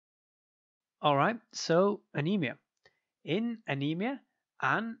Alright, so anemia. In anemia,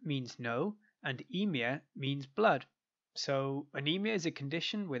 an means no and emia means blood. So anemia is a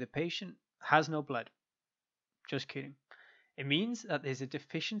condition where the patient has no blood. Just kidding. It means that there's a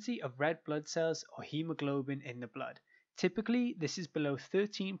deficiency of red blood cells or hemoglobin in the blood. Typically, this is below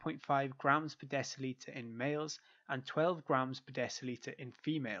 13.5 grams per deciliter in males and 12 grams per deciliter in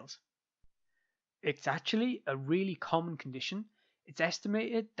females. It's actually a really common condition. It's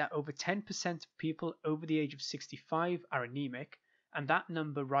estimated that over 10% of people over the age of 65 are anemic, and that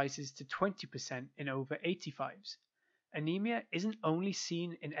number rises to 20% in over 85s. Anemia isn't only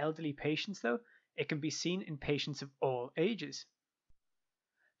seen in elderly patients though, it can be seen in patients of all ages.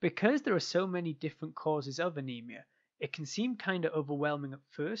 Because there are so many different causes of anemia, it can seem kinda overwhelming at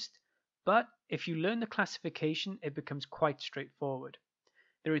first, but if you learn the classification, it becomes quite straightforward.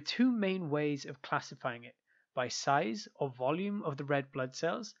 There are two main ways of classifying it, by size or volume of the red blood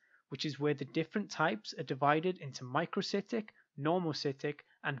cells, which is where the different types are divided into microcytic, normocytic,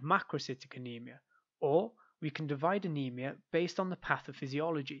 and macrocytic anemia, or we can divide anemia based on the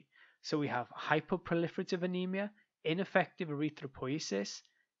pathophysiology. So we have hypoproliferative anemia, ineffective erythropoesis,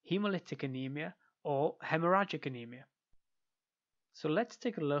 hemolytic anemia, or hemorrhagic anemia. So let's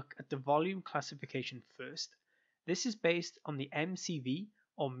take a look at the volume classification first. This is based on the MCV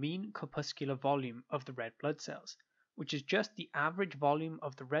or mean corpuscular volume of the red blood cells, which is just the average volume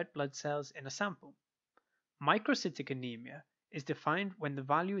of the red blood cells in a sample. Microcytic anemia is defined when the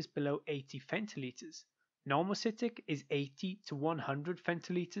value is below 80 fentiliters, normocytic is 80 to 100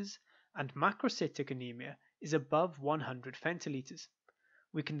 fentiliters, and macrocytic anemia is above 100 fentiliters.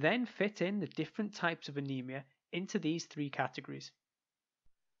 We can then fit in the different types of anemia into these three categories.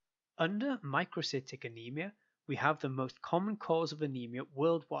 Under microcytic anemia, we have the most common cause of anemia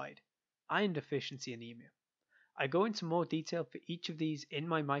worldwide, iron deficiency anemia. I go into more detail for each of these in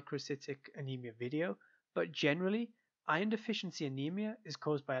my microcytic anemia video, but generally, iron deficiency anemia is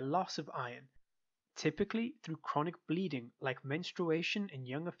caused by a loss of iron, typically through chronic bleeding like menstruation in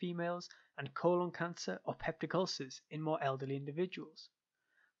younger females and colon cancer or peptic ulcers in more elderly individuals.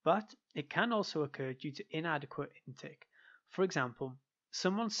 But it can also occur due to inadequate intake. For example,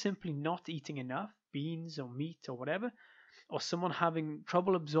 someone simply not eating enough beans or meat or whatever, or someone having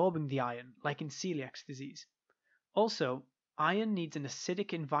trouble absorbing the iron, like in celiac disease. Also, iron needs an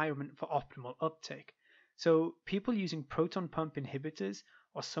acidic environment for optimal uptake, so people using proton pump inhibitors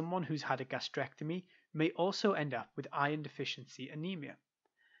or someone who's had a gastrectomy may also end up with iron deficiency anemia.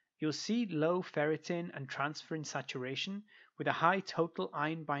 You'll see low ferritin and transferrin saturation with a high total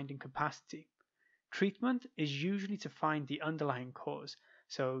iron binding capacity. Treatment is usually to find the underlying cause,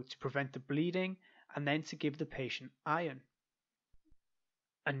 so to prevent the bleeding and then to give the patient iron.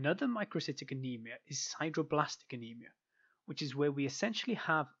 Another microcytic anemia is sideroblastic anemia, which is where we essentially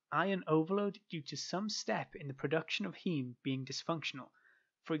have iron overload due to some step in the production of heme being dysfunctional.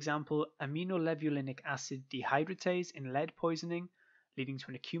 For example, aminolevulinic acid dehydratase in lead poisoning, leading to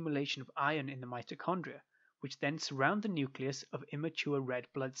an accumulation of iron in the mitochondria, which then surround the nucleus of immature red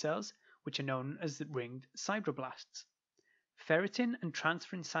blood cells, which are known as the ringed sideroblasts. Ferritin and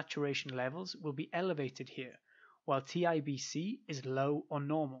transferrin saturation levels will be elevated here, while TIBC is low or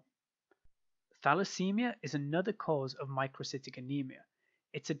normal. Thalassemia is another cause of microcytic anemia.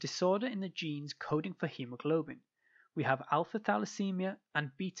 It's a disorder in the genes coding for hemoglobin. We have alpha thalassemia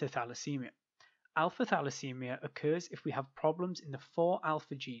and beta thalassemia. Alpha thalassemia occurs if we have problems in the 4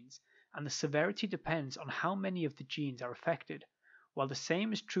 alpha genes, and the severity depends on how many of the genes are affected. While the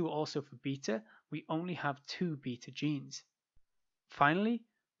same is true also for beta, we only have 2 beta genes. Finally,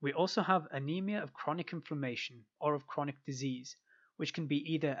 we also have anemia of chronic inflammation or of chronic disease, which can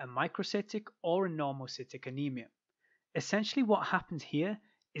be either a microcytic or a normocytic anemia. Essentially what happens here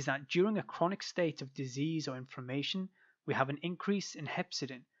is that during a chronic state of disease or inflammation, we have an increase in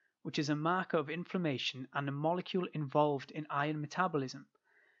hepcidin, which is a marker of inflammation and a molecule involved in iron metabolism.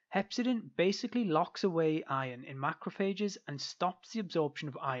 Hepcidin basically locks away iron in macrophages and stops the absorption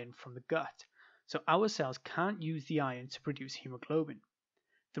of iron from the gut, so our cells can't use the iron to produce hemoglobin.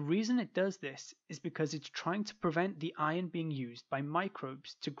 The reason it does this is because it's trying to prevent the iron being used by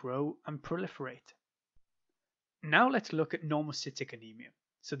microbes to grow and proliferate. Now let's look at normocytic anemia.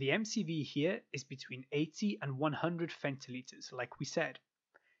 So the MCV here is between 80 and 100 fentiliters, like we said.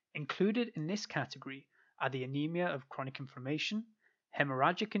 Included in this category are the anemia of chronic inflammation,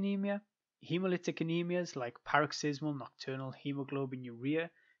 hemorrhagic anemia, hemolytic anemias like paroxysmal nocturnal hemoglobinuria,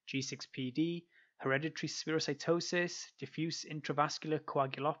 G6PD, hereditary spherocytosis, diffuse intravascular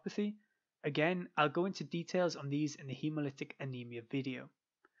coagulopathy. Again, I'll go into details on these in the hemolytic anemia video.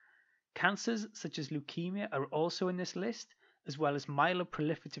 Cancers such as leukemia are also in this list, as well as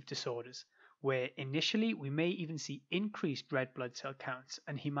myeloproliferative disorders, where initially we may even see increased red blood cell counts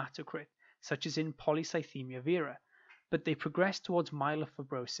and hematocrit, such as in polycythemia vera, but they progress towards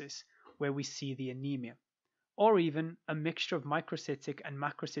myelofibrosis, where we see the anemia, or even a mixture of microcytic and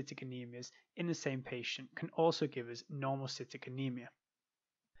macrocytic anemias in the same patient can also give us normocytic anemia.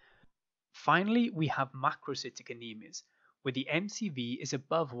 Finally, we have macrocytic anemias, where the MCV is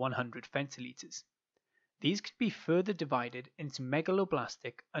above 100 centiliters. These could be further divided into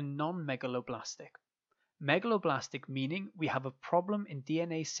megaloblastic and non-megaloblastic. Megaloblastic meaning we have a problem in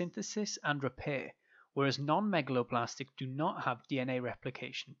DNA synthesis and repair, whereas non-megaloblastic do not have DNA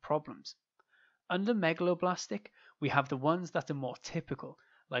replication problems. Under megaloblastic, we have the ones that are more typical,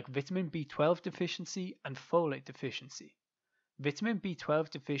 like vitamin B12 deficiency and folate deficiency. Vitamin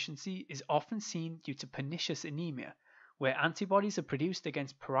B12 deficiency is often seen due to pernicious anemia, where antibodies are produced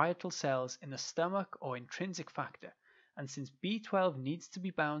against parietal cells in the stomach or intrinsic factor, and since B12 needs to be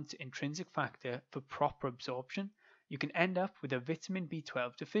bound to intrinsic factor for proper absorption, you can end up with a vitamin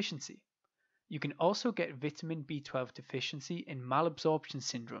B12 deficiency. You can also get vitamin B12 deficiency in malabsorption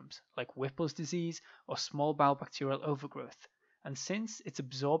syndromes like Whipple's disease or small bowel bacterial overgrowth, and since it's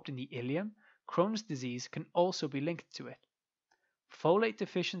absorbed in the ileum, Crohn's disease can also be linked to it. Folate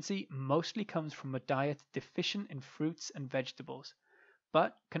deficiency mostly comes from a diet deficient in fruits and vegetables,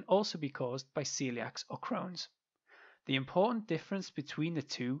 but can also be caused by celiacs or Crohn's. The important difference between the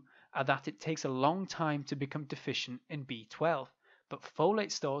two are that it takes a long time to become deficient in B12, but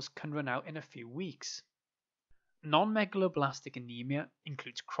folate stores can run out in a few weeks. Non-megaloblastic anemia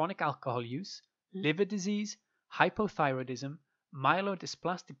includes chronic alcohol use, liver disease, hypothyroidism,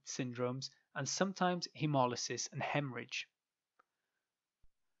 myelodysplastic syndromes, and sometimes hemolysis and hemorrhage.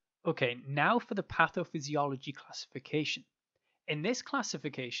 Okay, now for the pathophysiology classification. In this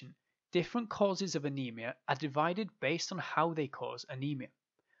classification, different causes of anemia are divided based on how they cause anemia.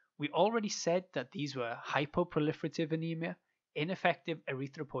 We already said that these were hypoproliferative anemia, ineffective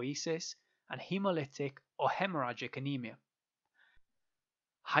erythropoesis, and hemolytic or hemorrhagic anemia.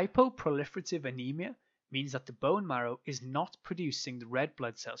 Hypoproliferative anemia means that the bone marrow is not producing the red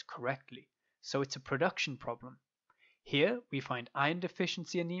blood cells correctly, so it's a production problem. Here we find iron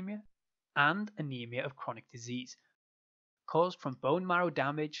deficiency anemia and anemia of chronic disease, caused from bone marrow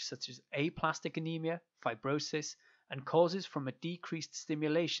damage such as aplastic anemia, fibrosis, and causes from a decreased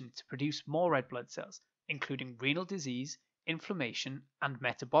stimulation to produce more red blood cells, including renal disease, inflammation, and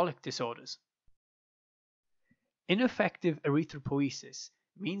metabolic disorders. Ineffective erythropoesis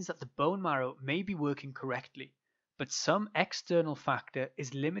means that the bone marrow may be working correctly, but some external factor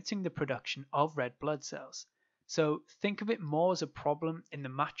is limiting the production of red blood cells. So think of it more as a problem in the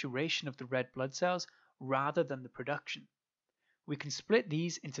maturation of the red blood cells rather than the production. We can split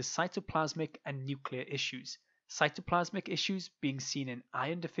these into cytoplasmic and nuclear issues. Cytoplasmic issues being seen in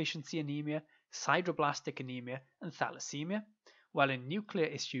iron deficiency anemia, sideroblastic anemia, and thalassemia, while in nuclear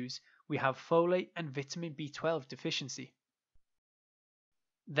issues we have folate and vitamin B12 deficiency.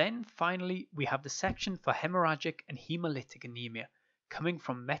 Then finally we have the section for hemorrhagic and hemolytic anemia, coming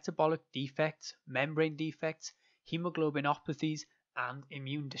from metabolic defects, membrane defects, hemoglobinopathies, and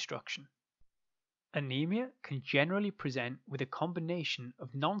immune destruction. Anemia can generally present with a combination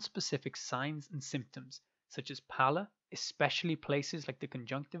of non-specific signs and symptoms, such as pallor, especially places like the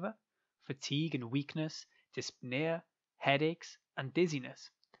conjunctiva, fatigue and weakness, dyspnea, headaches, and dizziness,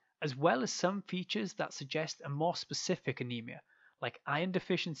 as well as some features that suggest a more specific anemia, like iron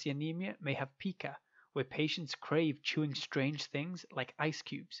deficiency anemia may have pica, where patients crave chewing strange things like ice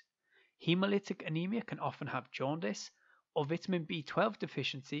cubes. Hemolytic anemia can often have jaundice, or vitamin B12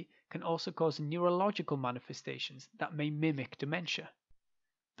 deficiency can also cause neurological manifestations that may mimic dementia.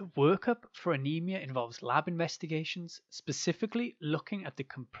 The workup for anemia involves lab investigations, specifically looking at the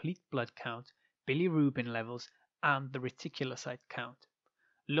complete blood count, bilirubin levels, and the reticulocyte count.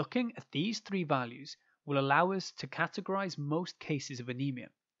 Looking at these three values will allow us to categorize most cases of anemia.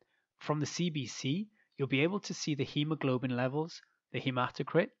 From the CBC, you'll be able to see the hemoglobin levels, the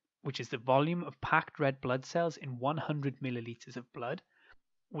hematocrit, which is the volume of packed red blood cells in 100 milliliters of blood,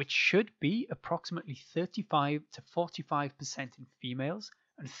 which should be approximately 35 to 45% in females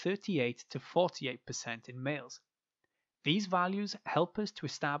and 38 to 48% in males. These values help us to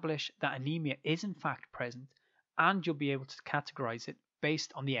establish that anemia is in fact present, and you'll be able to categorize it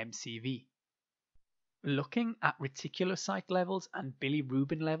based on the MCV. Looking at reticulocyte levels and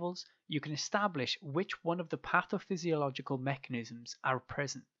bilirubin levels, you can establish which one of the pathophysiological mechanisms are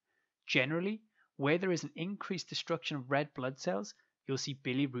present. Generally, where there is an increased destruction of red blood cells, you'll see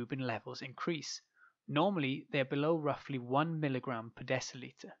bilirubin levels increase. Normally, they are below roughly 1 milligram per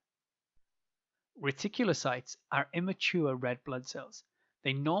deciliter. Reticulocytes are immature red blood cells.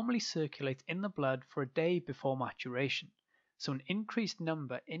 They normally circulate in the blood for a day before maturation, so an increased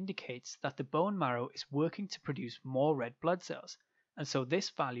number indicates that the bone marrow is working to produce more red blood cells, and so this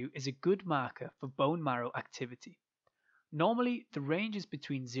value is a good marker for bone marrow activity. Normally, the range is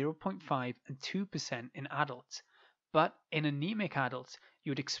between 0.5 and 2% in adults, but in anemic adults,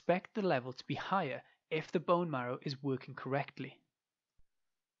 you would expect the level to be higher if the bone marrow is working correctly.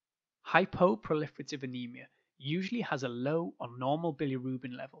 Hypoproliferative anemia usually has a low or normal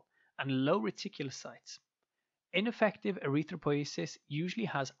bilirubin level and low reticulocytes. Ineffective erythropoesis usually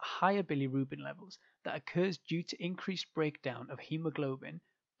has higher bilirubin levels that occurs due to increased breakdown of hemoglobin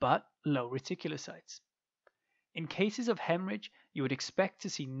but low reticulocytes. In cases of hemorrhage, you would expect to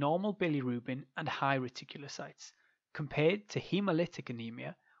see normal bilirubin and high reticulocytes, compared to hemolytic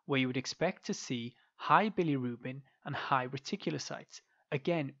anemia, where you would expect to see high bilirubin and high reticulocytes,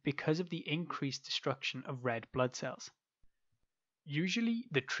 again because of the increased destruction of red blood cells. Usually,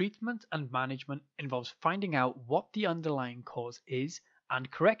 the treatment and management involves finding out what the underlying cause is and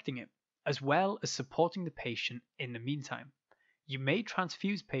correcting it, as well as supporting the patient in the meantime. You may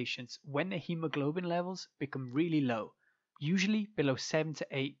transfuse patients when their hemoglobin levels become really low, usually below 7 to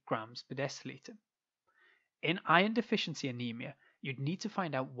 8 grams per deciliter. In iron deficiency anemia, you'd need to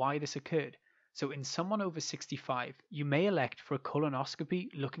find out why this occurred. So in someone over 65, you may elect for a colonoscopy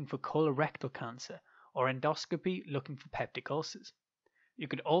looking for colorectal cancer or endoscopy looking for peptic ulcers. You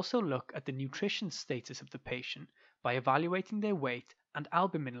could also look at the nutrition status of the patient by evaluating their weight and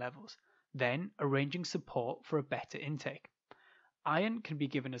albumin levels, then arranging support for a better intake. Iron can be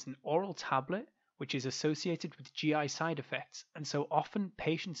given as an oral tablet, which is associated with GI side effects, and so often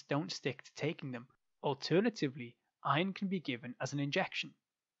patients don't stick to taking them. Alternatively, iron can be given as an injection.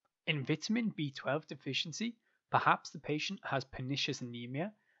 In vitamin B12 deficiency, perhaps the patient has pernicious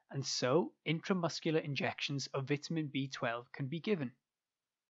anemia, and so intramuscular injections of vitamin B12 can be given.